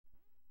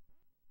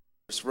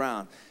first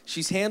round.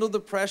 She's handled the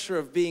pressure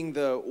of being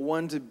the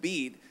one to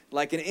beat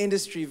like an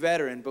industry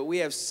veteran, but we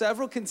have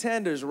several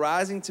contenders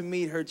rising to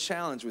meet her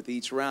challenge with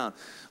each round,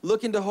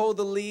 looking to hold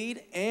the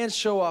lead and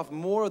show off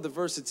more of the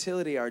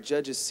versatility our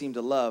judges seem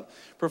to love.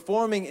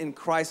 Performing in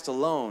Christ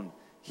Alone,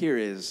 here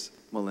is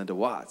Melinda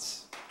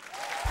Watts.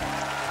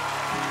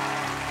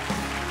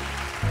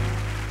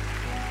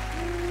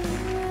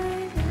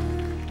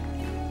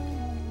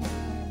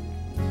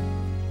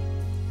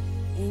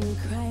 In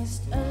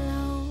Christ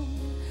alone,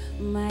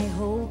 my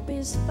hope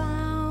is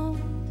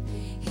found.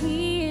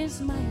 He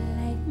is my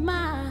light,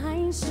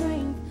 my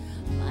strength,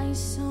 my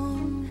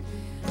song.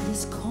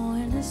 This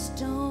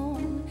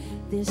cornerstone,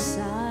 this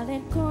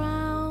solid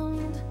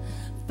ground,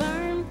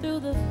 firm through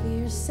the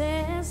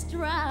fiercest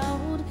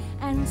drought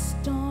and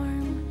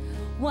storm.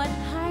 What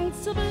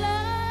heights of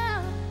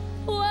love,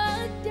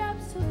 what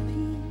depths of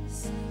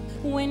peace,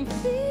 when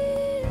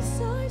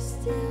fears are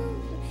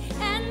stilled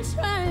and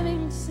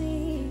striving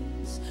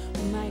cease.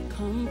 My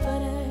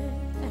comforter,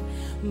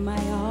 my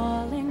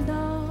all in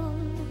all.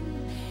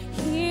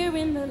 Here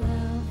in the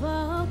love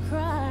of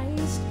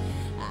Christ,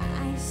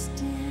 I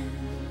stand.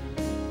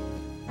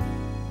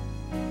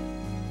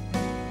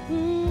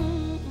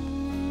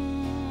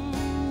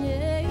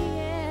 Yeah,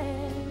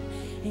 yeah.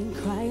 In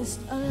Christ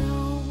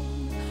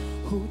alone,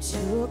 who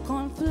took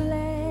on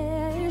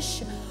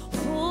flesh,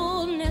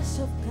 fullness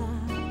of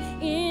God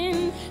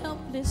in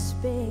helpless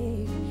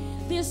babe.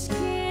 This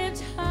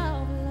gift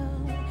of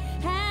love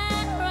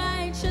and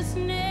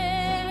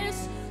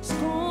righteousness,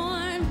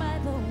 scorned by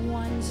the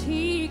ones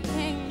He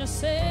came to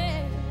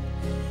save.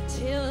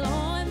 Till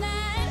on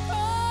that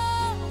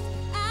cross,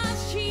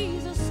 as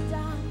Jesus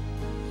died,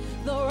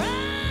 the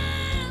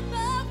wrath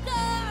of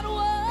God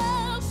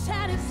was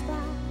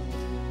satisfied.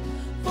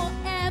 For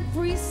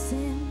every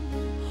sin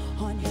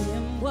on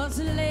Him was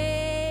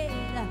laid.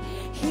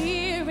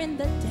 Here in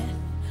the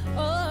death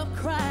of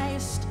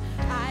Christ,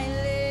 I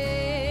live.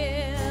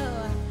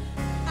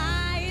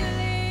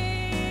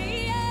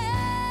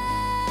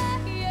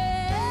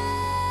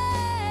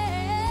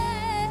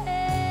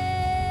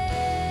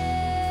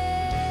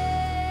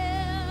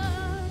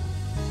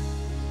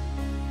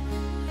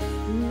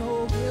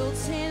 No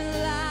guilt in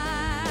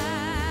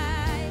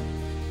life,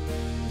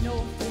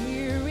 no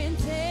fear in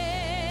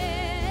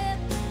death.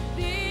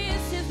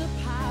 This is the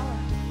power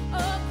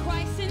of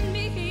Christ in me.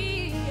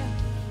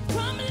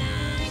 From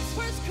life's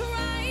first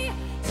cry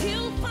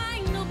till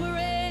final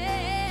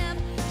breath,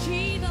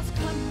 Jesus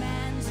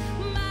commands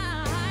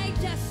my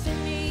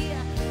destiny.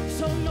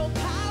 So no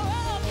power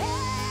of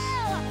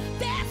hell,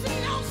 there's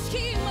no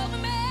scheme of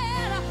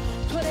man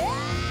could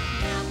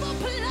ever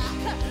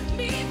pluck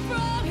me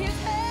from His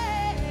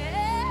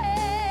hand.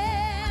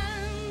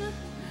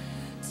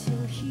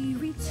 Till He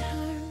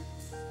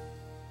returns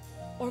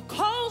or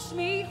calls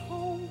me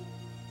home,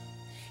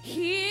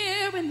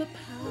 here in the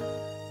power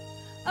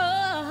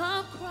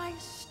of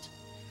Christ,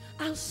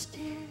 I'll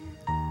stand.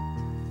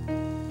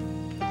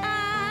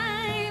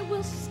 I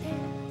will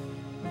stand.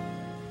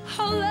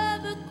 All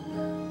other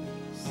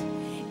grounds,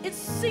 it's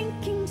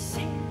sinking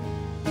sand.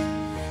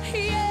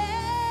 Yeah.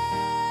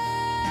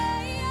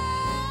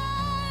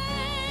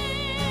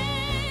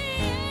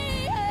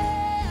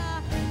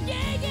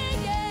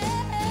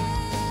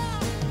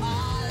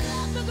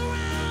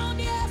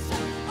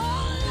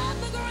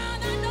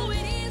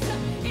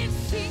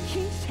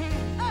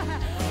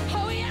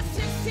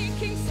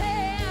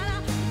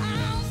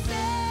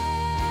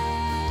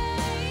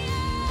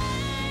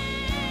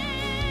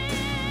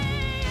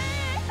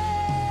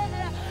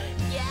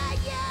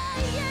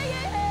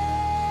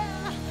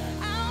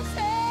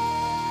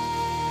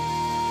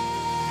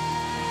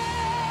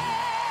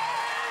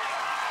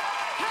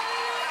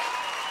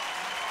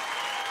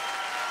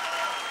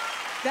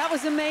 That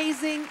was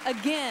amazing.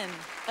 Again,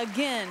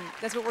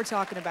 that's what we're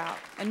talking about.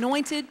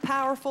 Anointed,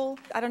 powerful.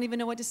 I don't even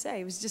know what to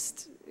say.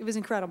 It was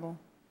incredible.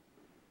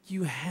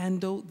 You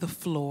handled the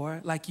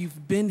floor like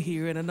you've been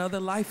here in another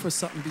life or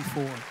something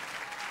before.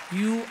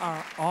 You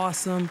are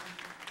awesome,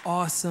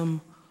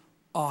 awesome,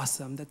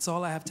 awesome. That's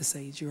all I have to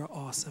say is you're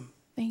awesome.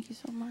 Thank you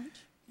so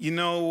much. You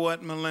know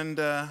what,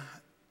 Melinda?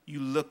 You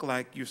look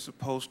like you're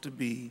supposed to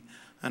be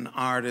an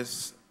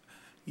artist,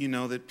 you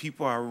know, that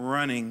people are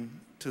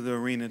running to the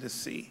arena to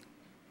see.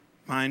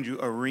 Mind you,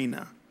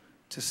 arena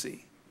to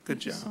see. Good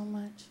job. Thank you so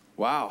much.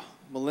 Wow,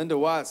 Melinda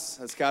Watts,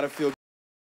 that's gotta feel